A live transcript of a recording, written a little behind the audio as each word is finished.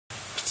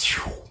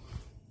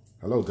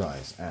Hello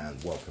guys,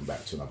 and welcome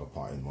back to another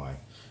part in my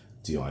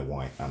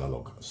DIY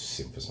analog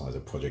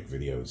synthesizer project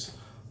videos.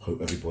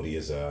 Hope everybody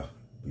has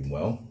been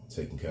well,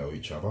 taking care of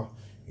each other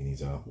in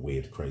these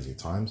weird, crazy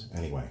times.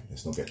 Anyway,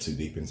 let's not get too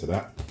deep into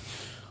that.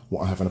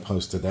 What I have in a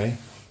post today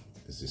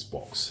is this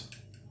box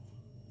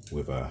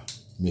with a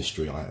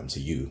mystery item to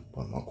you,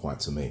 but not quite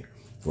to me.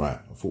 Right,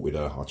 I thought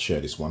I'd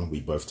share this one. We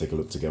both take a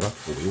look together,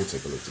 or we all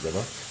take a look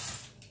together.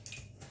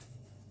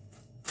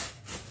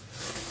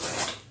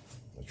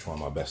 Try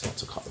my best not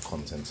to cut the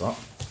contents up.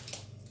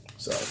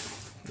 So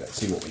let's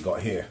see what we got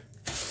here.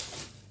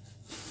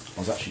 I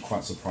was actually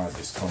quite surprised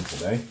this come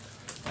today,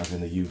 as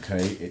in the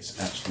UK it's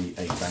actually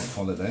a bank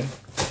holiday,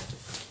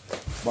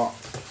 but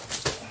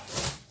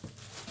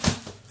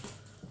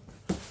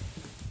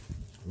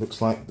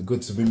looks like the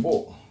goods have been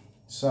bought.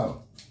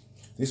 So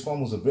this one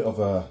was a bit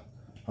of a,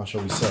 how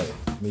shall we say,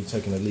 me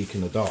taking a leak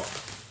in the dark.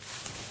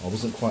 I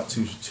wasn't quite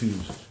too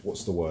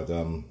what's the word,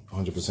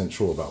 100%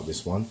 sure about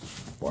this one,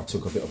 but I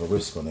took a bit of a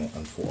risk on it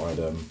and thought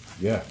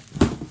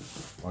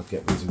I'd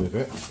get busy with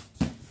it.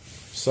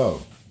 So,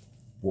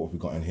 what have we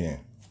got in here?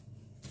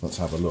 Let's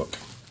have a look.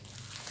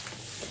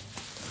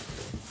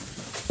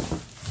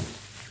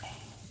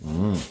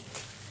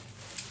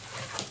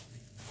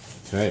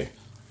 Okay,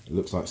 it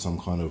looks like some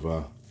kind of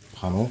a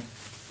panel.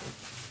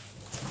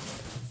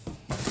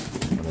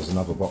 And there's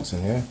another box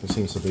in here. There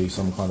seems to be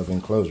some kind of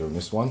enclosure in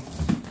this one.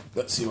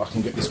 Let's see if I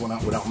can get this one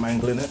out without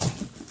mangling it.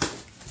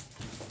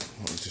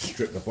 I need to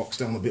strip the box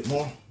down a bit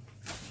more.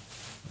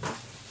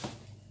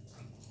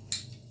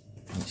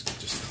 Let's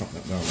just cut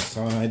that down the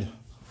side.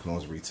 I can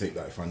always retake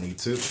that if I need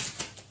to.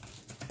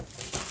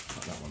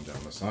 Cut that one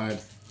down the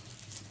side.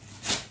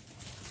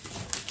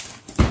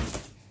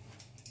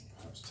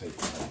 Perhaps take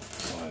that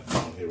side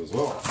down here as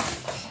well.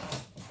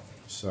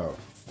 So,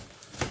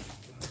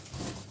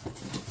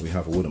 we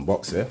have a wooden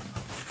box here,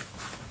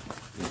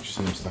 which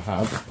seems to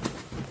have,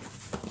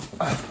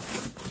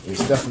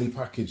 it's definitely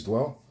packaged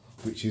well,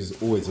 which is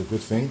always a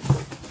good thing,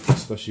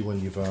 especially when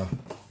you've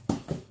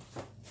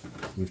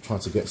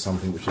tried to get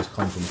something which has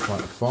come from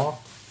quite far.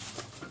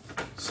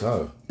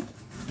 So,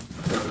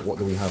 what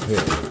do we have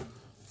here?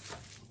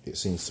 It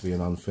seems to be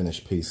an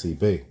unfinished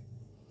PCB.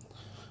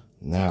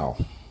 Now,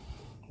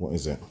 what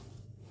is it?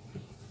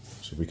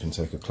 So we can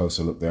take a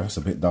closer look there. It's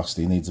a bit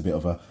dusty, needs a bit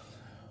of a,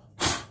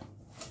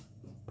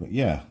 but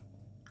yeah.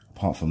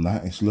 Apart from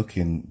that, it's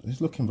looking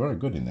very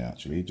good in there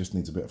actually. It just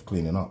needs a bit of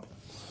cleaning up.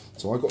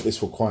 So I got this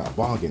for quite a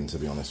bargain, to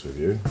be honest with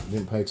you.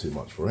 Didn't pay too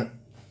much for it.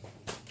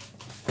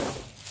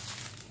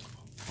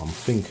 I'm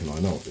thinking I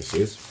know what this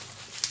is,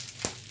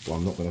 but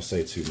I'm not going to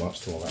say too much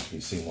till I've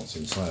actually seen what's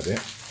inside it.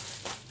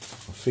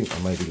 I think I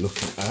may be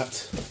looking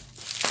at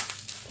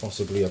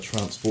possibly a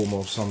transformer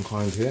of some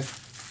kind here.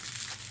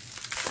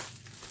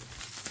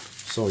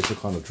 Sorry to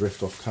kind of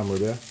drift off camera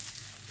there.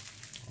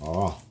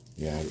 Ah,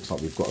 yeah, it looks like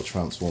we've got a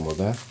transformer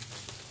there.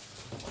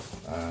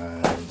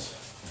 And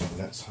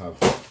let's have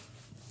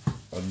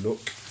a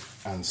look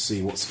and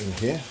see what's in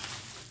here.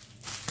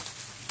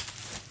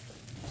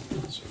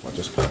 So if I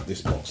just put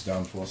this box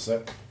down for a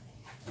sec.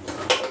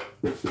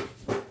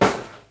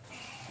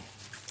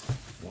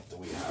 What do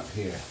we have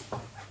here?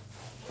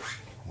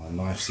 My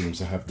knife seems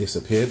to have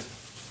disappeared.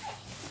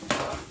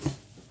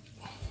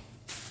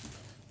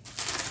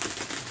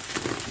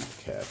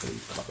 Carefully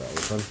cut that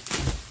open.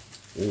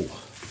 Oh,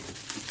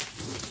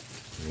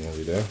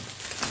 nearly there.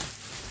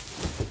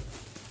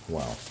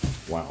 Wow,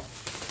 wow.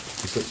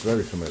 This looks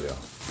very familiar.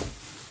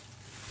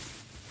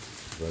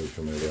 Very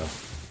familiar.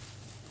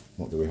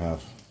 What do we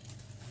have?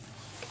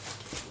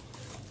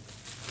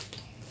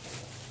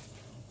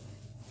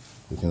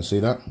 You can see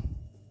that?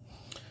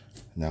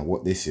 Now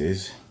what this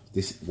is,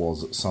 this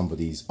was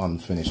somebody's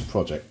unfinished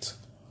project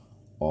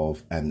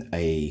of an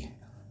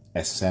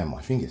ASM,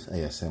 I think it's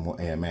ASM or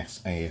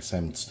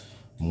ASM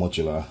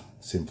modular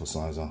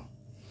synthesizer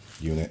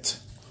unit.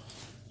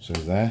 So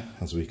there,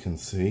 as we can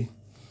see,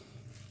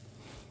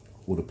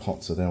 all the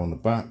pots are there on the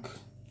back,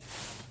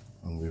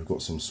 and we've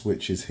got some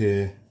switches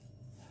here.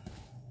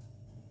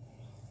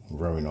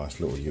 Very nice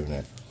little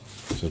unit.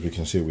 So as we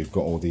can see, we've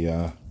got all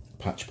the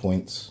patch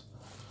points,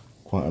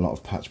 quite a lot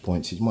of patch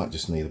points. You might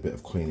just need a bit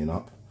of cleaning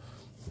up,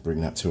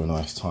 bring that to a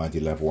nice tidy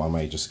level. I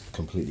may just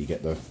completely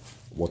get the,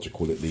 what do you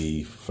call it,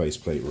 the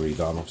faceplate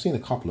redone. I've seen a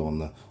couple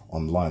on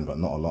online, but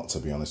not a lot, to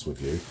be honest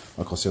with you.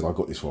 Like I said, I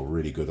got this for a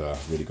really good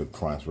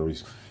price,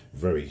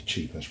 very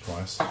cheapish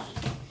price.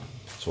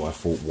 So I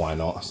thought, why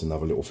not? It's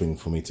another little thing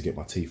for me to get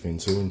my teeth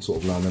into and sort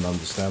of learn and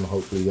understand.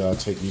 Hopefully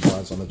take you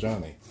guys on a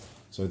journey.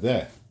 So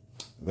there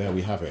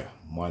we have it,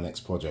 my next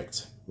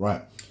project.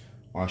 Right,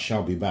 I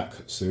shall be back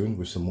soon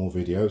with some more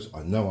videos.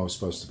 I know I was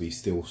supposed to be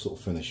still sort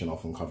of finishing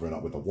off and covering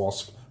up with the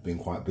wasp, being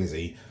quite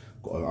busy.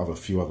 Got a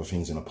few other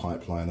things in the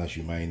pipeline, as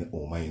you may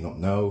or may not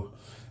know.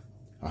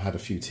 I had a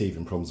few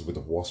teething problems with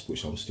the wasp,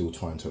 which I'm still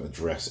trying to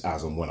address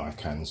as and when I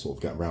can sort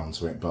of get around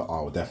to it, but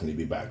I'll definitely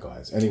be back,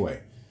 guys.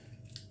 Anyway,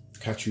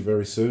 catch you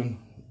very soon.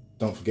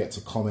 Don't forget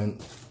to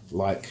comment,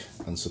 like,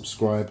 and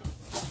subscribe.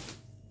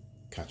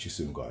 Catch you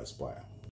soon, guys. Bye.